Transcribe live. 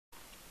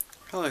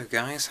Hello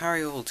guys, how are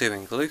you all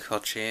doing? Luke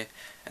Hodge here,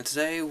 and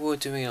today we're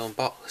doing an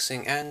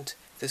unboxing and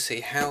to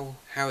see how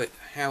a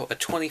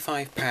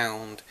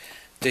 £25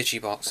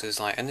 Digibox is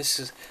like. And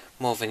this is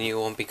more of a new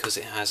one because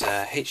it has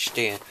a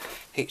HDMI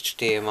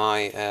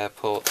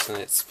ports and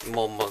it's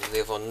more modern than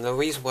the other one. And the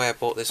reason why I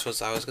bought this was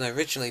I was going to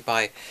originally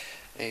buy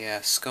a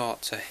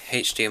SCART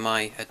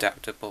HDMI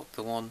adapter, but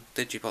the one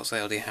Digibox I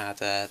already had,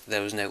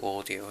 there was no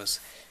audio, as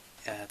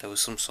there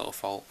was some sort of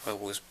fault or it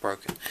was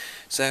broken.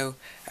 So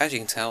as you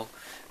can tell,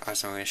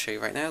 as I'm going to show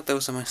you right now, there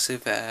was a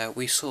massive,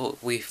 we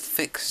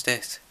fixed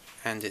it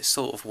and it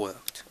sort of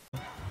worked.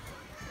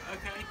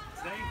 Okay,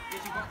 today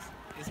Digibox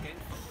is getting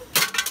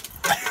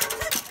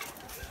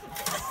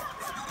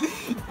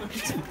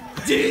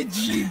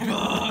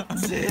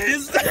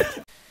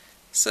Digiboxes!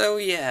 So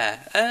yeah,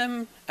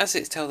 as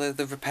it's told,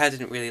 the repair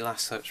didn't really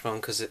last such long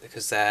because it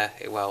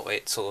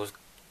sort of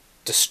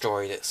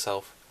destroyed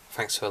itself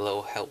thanks to a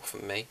little help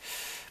from me.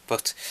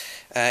 But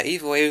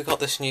either way, we got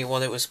this new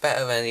one. It was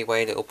better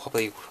anyway, and it'll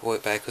probably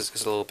work better because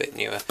it's a little bit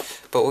newer.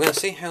 But we're going to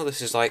see how this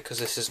is like, because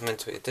this is meant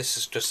to be, this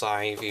is just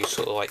iView,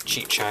 sort of like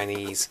cheap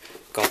Chinese,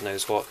 God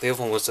knows what. The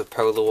other one was a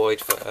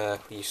Polaroid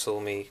that you saw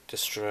me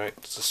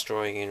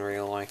destroying in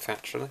real life,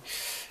 actually.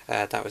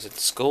 That was at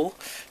school,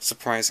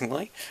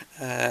 surprisingly.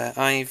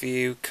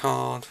 iView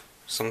card,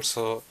 some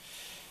sort.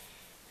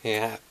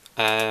 Yeah.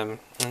 And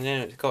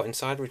then it got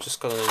inside, we just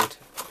got a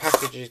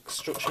package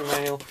instruction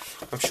manual.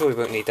 I'm sure we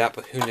won't need that,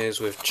 but who knows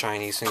with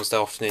Chinese things, they're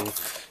often in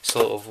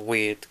sort of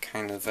weird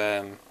kind of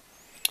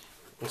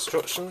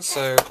instructions.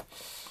 So,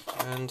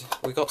 and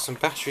we got some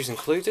batteries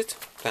included,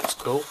 that's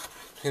cool.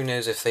 Who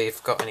knows if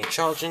they've got any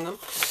charge in them.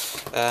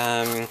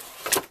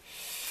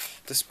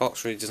 This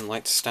box really doesn't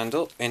like to stand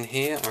up. In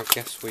here, I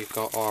guess we've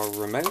got our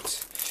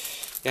remote.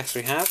 Yes,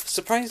 we have.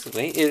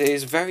 Surprisingly, it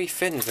is very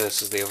thin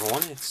versus the other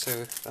one,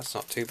 so that's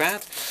not too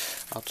bad.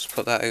 I'll just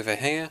put that over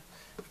here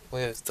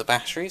with the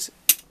batteries.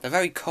 They're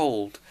very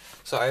cold,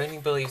 so I only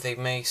believe they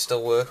may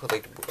still work, or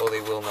they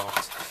will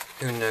not.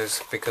 Who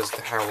knows, because of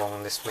how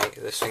long this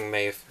thing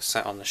may have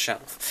sat on the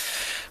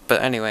shelf.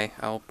 But anyway,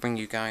 I'll bring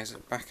you guys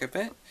back a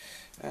bit,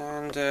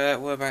 and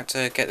we're about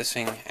to get this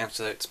thing out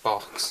of its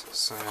box.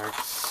 So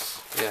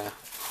yeah,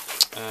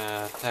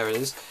 there it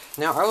is.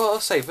 Now, I will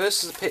say,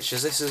 versus the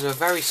pictures, this is a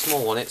very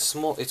small one. It's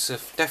small. It's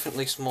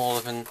definitely smaller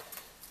than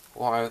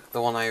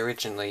the one I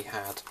originally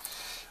had.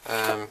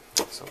 So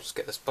I'll just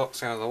get this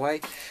box out of the way,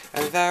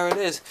 and there it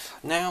is.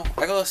 Now,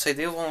 I gotta say,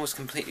 the other one was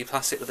completely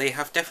plastic, but they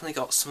have definitely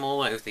got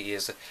smaller over the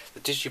years. The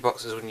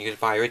Digiboxes when you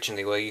could buy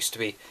originally used to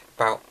be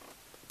about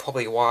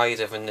probably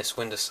wider than this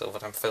windowsill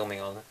that I'm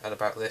filming on, and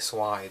about this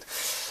wide.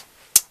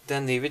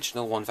 Then the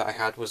original one that I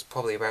had was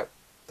probably about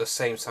the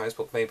same size,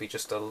 but maybe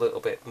just a little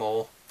bit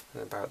more.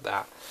 About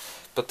that,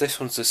 but this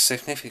one's a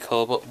significantly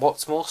colour. But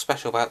what's more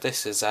special about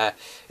this is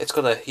it's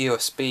got a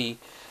USB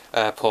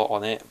port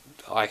on it.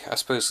 I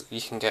suppose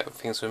you can get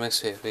things with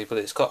most USB, but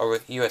it's got a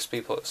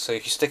USB port, so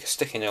if you stick a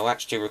stick in, it'll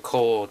actually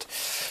record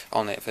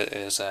on it. That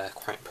is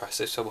quite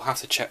impressive, so we'll have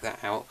to check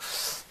that out.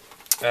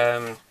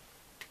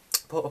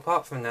 But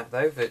apart from that,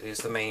 though, that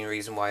is the main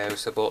reason why I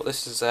also bought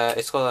this. Is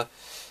it's got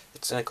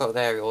an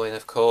aerial in,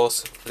 of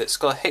course, but it's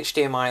got a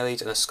HDMI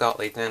lead and a SCART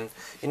lead, and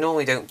you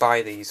normally don't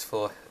buy these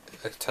for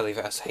a telly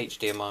that has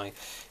HDMI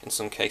in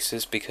some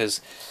cases, because,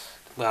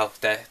 well,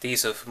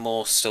 these are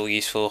more still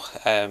useful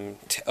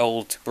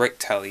old brick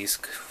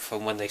tellies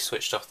from when they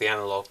switched off the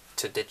analog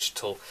to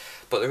digital.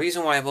 But the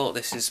reason why I bought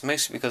this is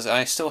mostly because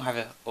I still have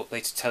an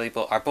updated telly,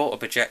 but I bought a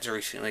projector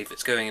recently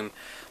that's going in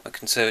my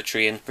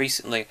conservatory, and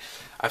recently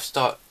I've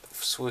started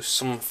with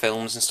some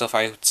films and stuff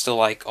I still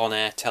like on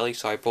air telly,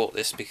 so I bought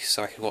this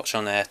so I could watch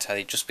on air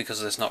telly, just because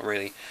there's not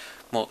really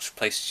much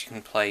places you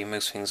can play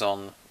most things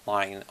on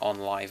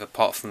live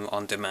apart from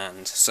on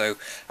demand. So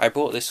I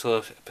bought this for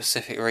a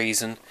specific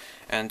reason,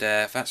 and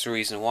that's the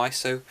reason why.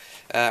 So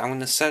I'm going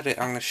to set it.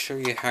 I'm going to show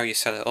you how you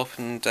set it up,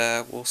 and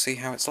we'll see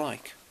how it's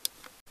like.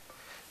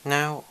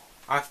 Now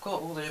I've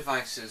got all the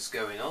devices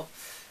going up,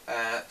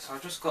 so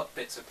I've just got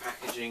bits of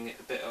packaging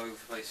a bit over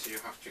the place, so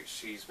you'll have to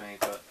excuse me.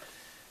 But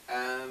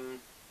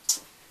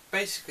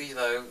basically,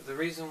 though, the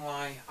reason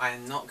why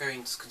I'm not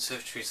going to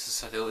conservatories to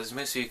set it up is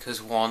mostly because,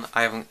 one,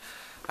 I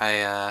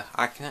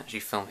can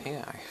actually film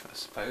here, I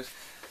suppose.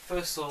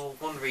 First of all,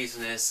 one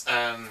reason is,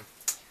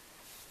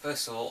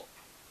 first of all,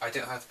 I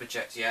don't have the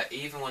projector yet,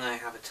 even when I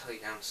have a telly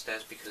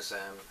downstairs, because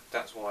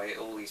that's why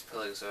all these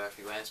pillows are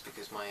everywhere. It's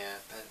because my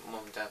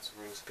mum and dad's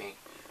rooms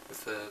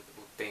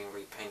being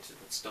repainted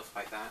and stuff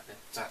like that.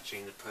 It's actually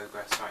in the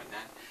progress right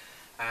now.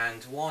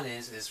 And one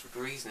the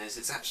reason is,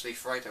 it's actually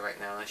Friday right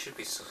now, and I should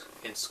be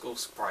in school,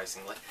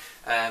 surprisingly.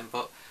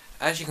 But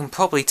as you can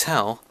probably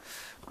tell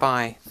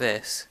by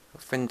this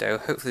window,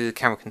 hopefully the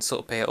camera can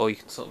sort of pay it, or you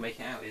can sort of make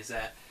it out, is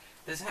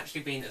there's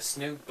actually been a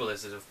snow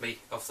blizzard of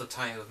the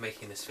time of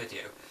making this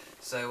video.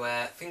 So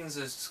things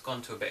have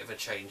gone to a bit of a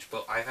change,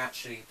 but I've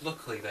actually,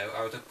 luckily though,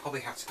 I would have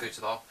probably had to go to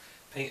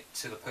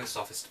the post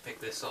office to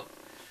pick this up.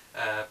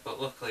 But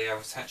luckily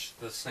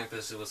the snow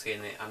blizzard was here,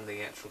 and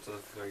the actual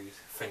delivery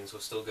things were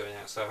still going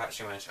out, so I've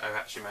actually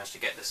managed to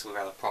get this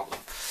without a problem.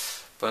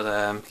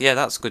 But yeah,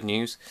 that's good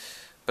news.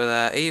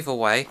 But either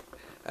way,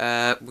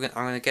 I'm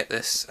going to get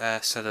this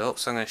set up.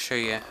 So I'm going to show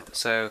you.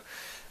 So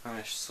I'm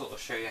going to sort of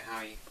show you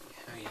how you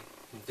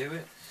can do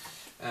it.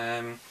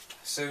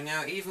 So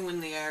now, even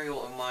when the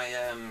aerial in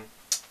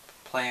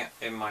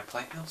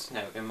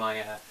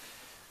my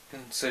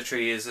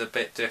conservatory is a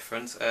bit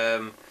different.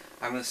 I'm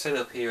going to set it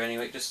up here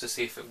anyway, just to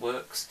see if it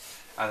works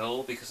at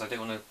all, because I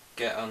don't want to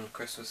get on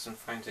Christmas and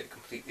find it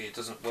it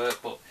doesn't work,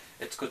 but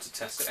it's good to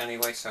test it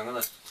anyway. So I'm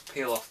going to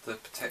peel off the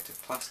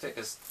protective plastic,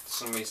 as for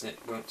some reason it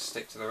won't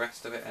stick to the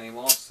rest of it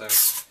anymore, so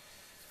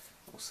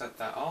we'll set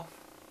that off.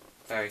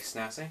 Very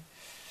snazzy.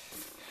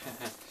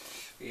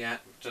 Yeah,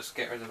 just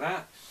get rid of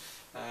that.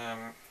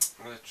 I'm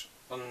going to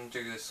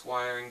undo this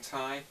wiring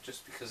tie,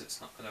 just because it's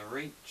not going to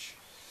reach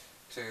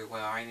to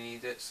where I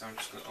need it, so I'm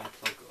just going to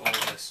unplug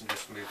all this and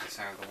just move this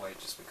out of the way,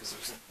 just because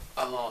there isn't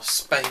a lot of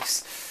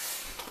space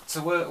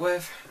to work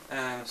with.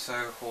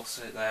 So we'll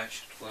sit it there,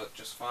 should work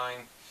just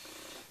fine.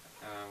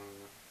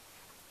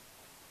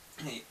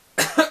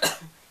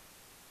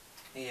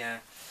 Yeah,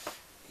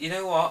 you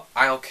know what,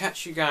 I'll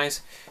catch you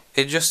guys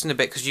just in a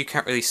bit, because you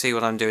can't really see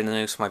what I'm doing, and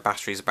notice my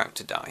battery's about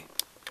to die.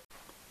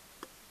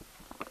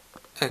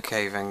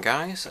 Okay then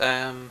guys,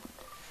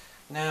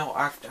 now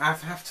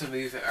I've have to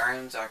move it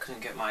around. I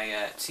couldn't get my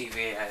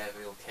TV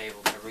aerial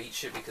cable to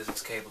reach it because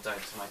it's cabled down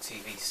to my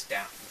TV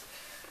stand.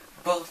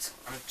 But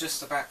I'm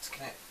just about to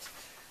connect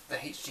the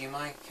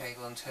HDMI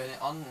cable and turn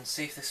it on and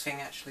see if this thing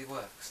actually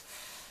works.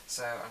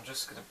 So I'm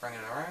just going to bring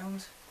it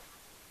around,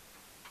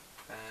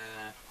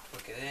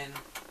 plug it in.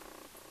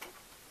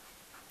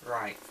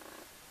 Right,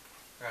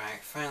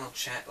 final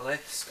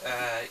checklist.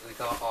 We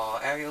got our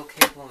aerial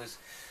cable is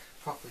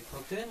properly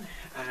plugged in,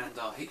 and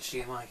our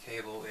HDMI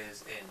cable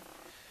is in.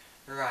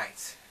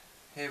 Right,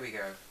 here we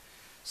go.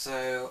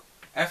 So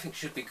everything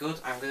should be good.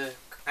 I'm going to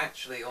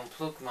actually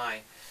unplug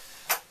my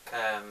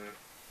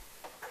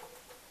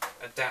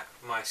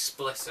my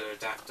splitter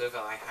adapter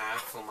that I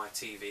have for my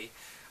TV,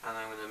 and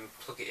I'm going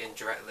to plug it in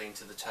directly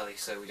into the telly,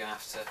 so we don't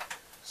have to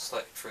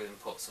select through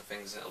inputs and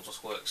things. It'll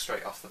just work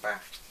straight off the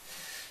bat.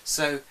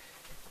 So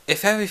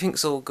if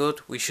everything's all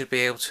good, we should be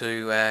able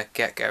to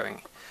get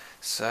going.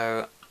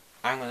 So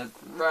I'm going to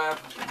grab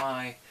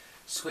my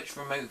switch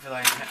remote that I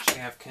actually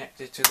have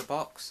connected to the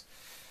box.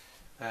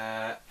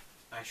 I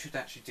should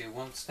actually do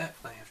one step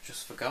that I have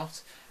just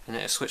forgot, and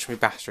it'll switch my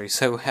battery.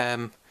 So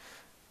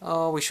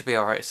oh, we should be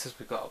alright. It says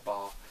we've got a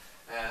bar.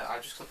 I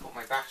just got to put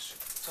my battery.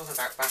 Talking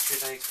about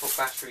batteries, I need to put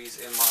batteries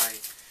in my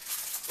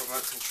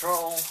remote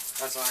control,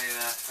 as I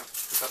have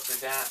forgot to do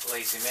that.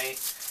 Lazy me.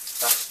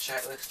 That's a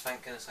checklist.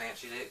 Thank goodness I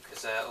actually did it,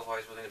 because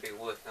otherwise we're going to be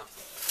working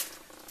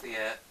off the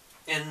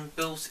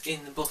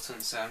built-in button.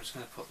 So I'm just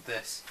going to put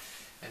this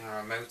in a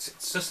remote.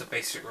 It's just a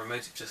basic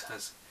remote. It just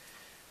has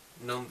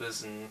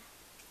numbers and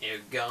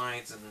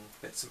guides and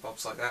bits and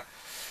bobs like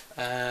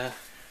that.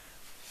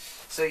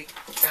 So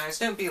guys,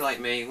 don't be like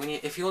me.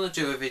 If you want to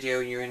do a video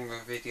and you're in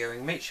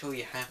videoing, make sure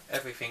you have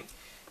everything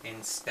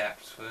in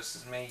steps.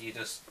 Versus me, you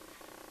just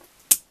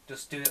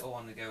do it all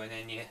on the go, and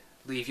then you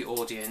leave your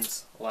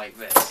audience like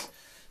this.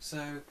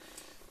 So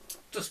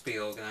just be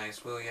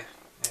organised, will you?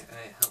 And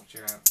it helps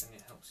you out, and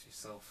it helps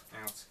yourself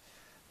out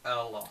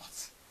a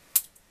lot.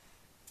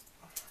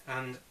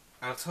 And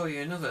I'll tell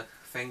you another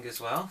thing as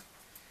well,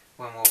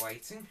 when we're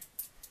waiting.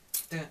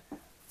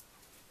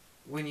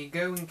 When you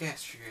go and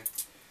get your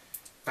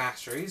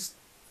batteries,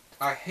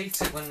 I hate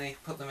it when they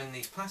put them in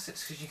these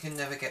plastics, because you can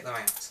never get them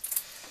out.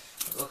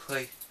 But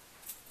luckily,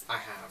 I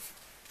have.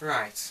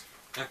 Right,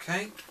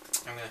 okay,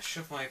 I'm going to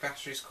shove my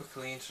batteries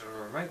quickly into the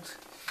remote,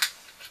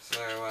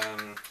 so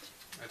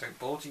I don't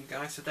bore you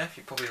guys to death.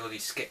 You probably already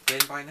skipped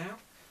in by now,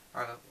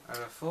 I'd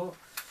have thought.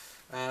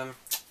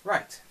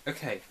 Right,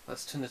 okay,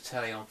 let's turn the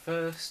telly on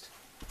first.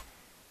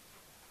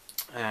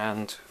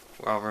 And,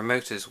 well,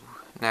 remote is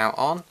now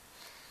on.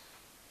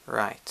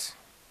 Right,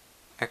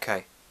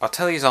 okay. Our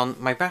telly's on.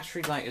 My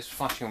battery light is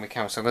flashing on my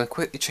camera, so I'm going to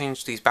quickly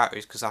change these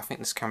batteries because I think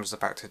this camera's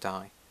about to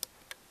die.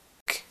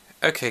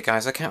 Okay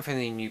guys, I can't find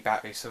any new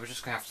batteries, so we're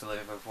just going to have to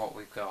live with what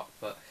we've got.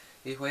 But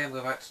either way, I'm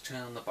about to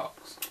turn on the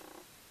box.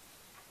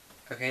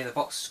 Okay, the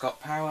box has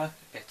got power.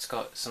 It's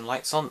got some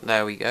lights on.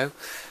 There we go.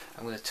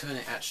 I'm going to turn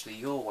it actually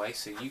your way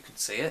so you can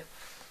see it.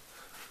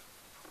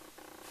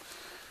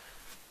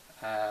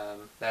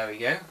 There we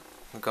go.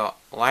 We've got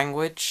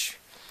language.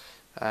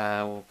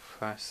 We'll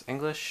press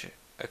English.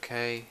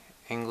 Okay.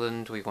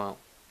 England, we want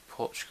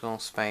Portugal,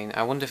 Spain.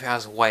 I wonder if it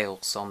has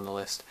Wales on the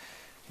list.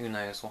 Who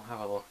knows? We'll have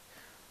a look.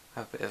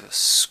 Have a bit of a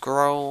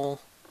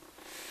scroll.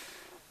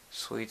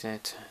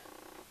 Sweden,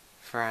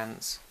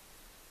 France.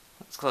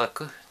 It's got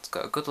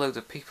a good load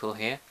of people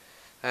here.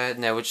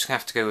 No, we're just gonna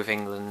have to go with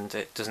England.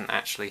 It doesn't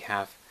actually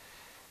have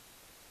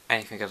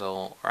anything at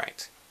all.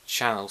 Right,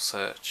 channel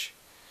search.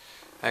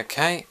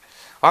 Okay,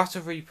 I'll have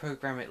to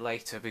reprogram it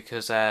later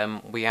because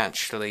we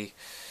actually.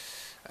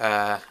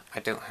 I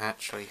don't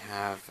actually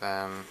have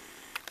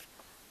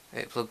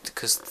it plugged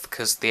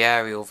because the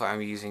aerial that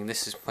I'm using,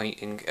 this is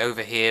pointing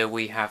over here.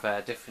 We have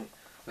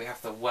we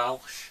have the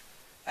Welsh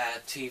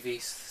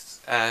TV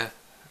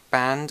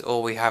band,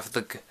 or we have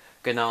the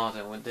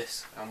Granada with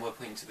this, and we're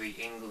putting to the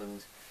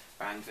England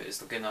band that is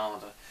the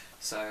Granada.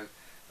 So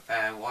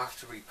we'll have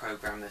to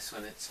reprogram this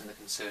when it's in the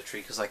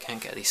conservatory, because I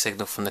can't get any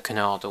signal from the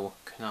Granada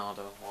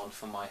one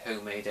from my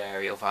homemade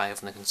aerial that I have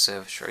in the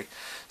conservatory.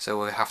 So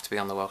we'll have to be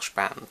on the Welsh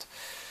band.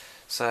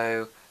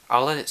 So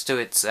I'll let it do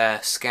its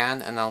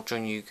scan, and I'll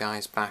join you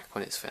guys back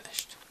when it's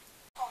finished.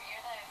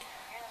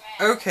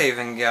 Okay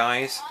then,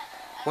 guys.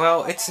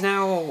 Well, it's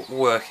now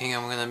working.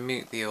 I'm going to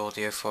mute the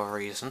audio for a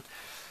reason,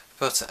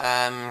 but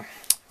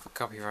for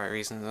copyright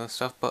reasons and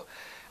stuff. But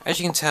as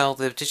you can tell,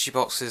 the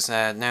Digibox is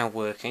now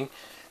working.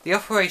 The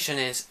operation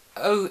is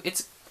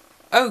it's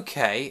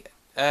okay.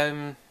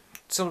 Some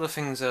of the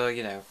things are,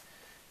 you know,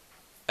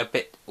 a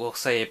bit, we'll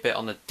say, a bit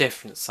on the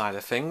different side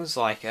of things.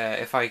 Like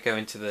if I go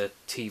into the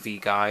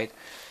TV guide,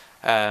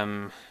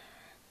 the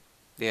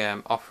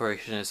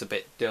operation is a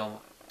bit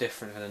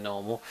different than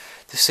normal.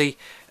 To see,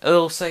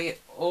 it'll say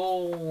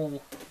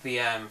all the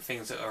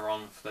things that are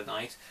on for the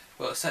night,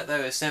 but instead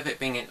of it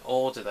being in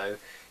order though,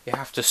 you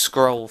have to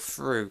scroll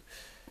through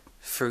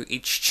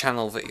each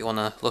channel that you want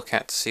to look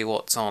at to see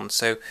what's on.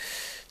 So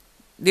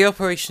the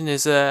operation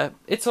is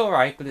it's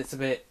alright, but it's a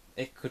bit,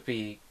 it could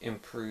be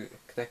improved.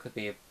 There could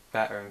be a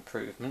better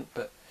improvement,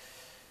 but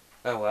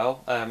oh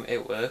well.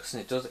 It works,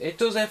 and it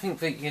does everything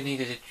that you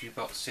need a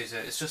Digibox to do.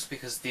 It's just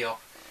because the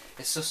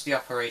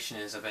operation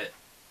is a bit,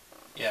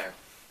 you know,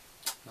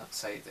 let's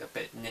say a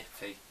bit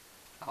nifty,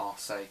 I'll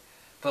say.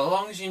 But as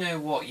long as you know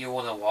what you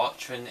want to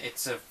watch, and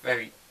it's a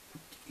very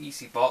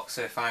easy box.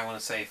 So if I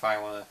want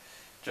to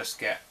just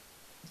get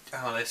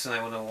this, and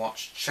I want to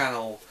watch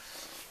channel,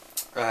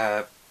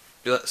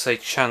 let's say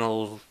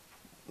channel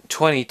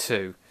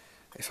 22.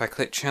 If I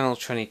click channel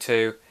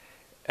 22,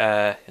 in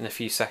a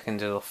few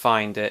seconds it'll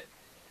find it.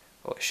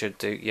 Or it should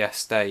do.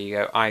 Yes, there you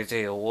go.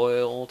 Ideal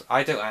World.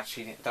 I don't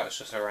actually think that was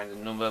just a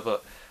random number,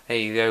 but there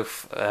you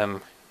go.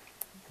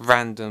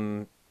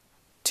 Random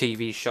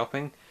TV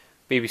shopping.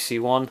 BBC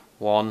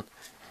One.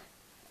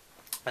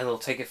 It'll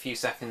take a few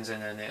seconds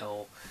and then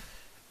it'll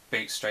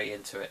boot straight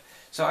into it.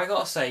 So I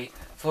gotta say,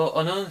 for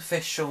an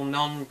unofficial,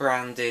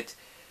 non-branded,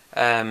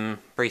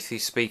 briefly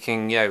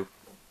speaking, you know,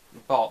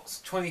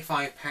 box,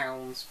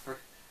 £25 for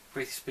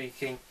briefly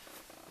speaking,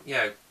 you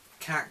know,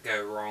 can't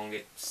go wrong.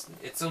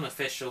 It's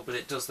unofficial, but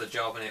it does the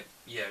job, and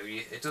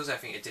it does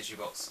everything a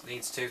Digibox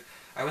needs to.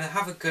 I'm gonna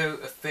have a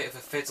bit of a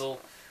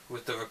fiddle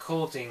with the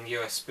recording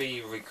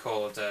USB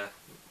recorder,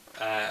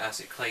 as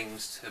it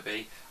claims to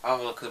be.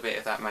 I'll look at a bit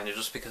of that manual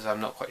just because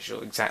I'm not quite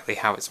sure exactly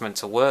how it's meant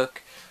to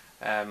work,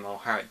 or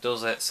how it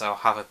does it. So I'll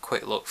have a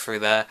quick look through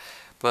there.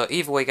 But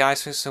either way,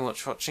 guys, thanks so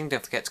much for watching.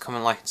 Don't forget to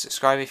comment, like, and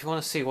subscribe. If you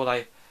want to see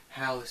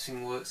how this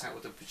thing works out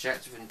with the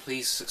projector, then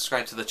please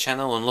subscribe to the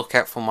channel and look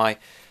out for my,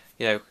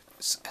 you know,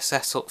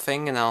 setup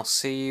thing, and I'll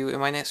see you in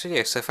my next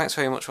video. So thanks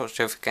very much for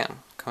watching. Don't forget,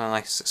 comment,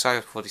 like,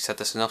 subscribe. I've already said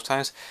this enough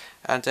times,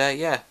 and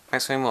yeah,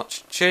 thanks very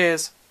much.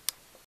 Cheers.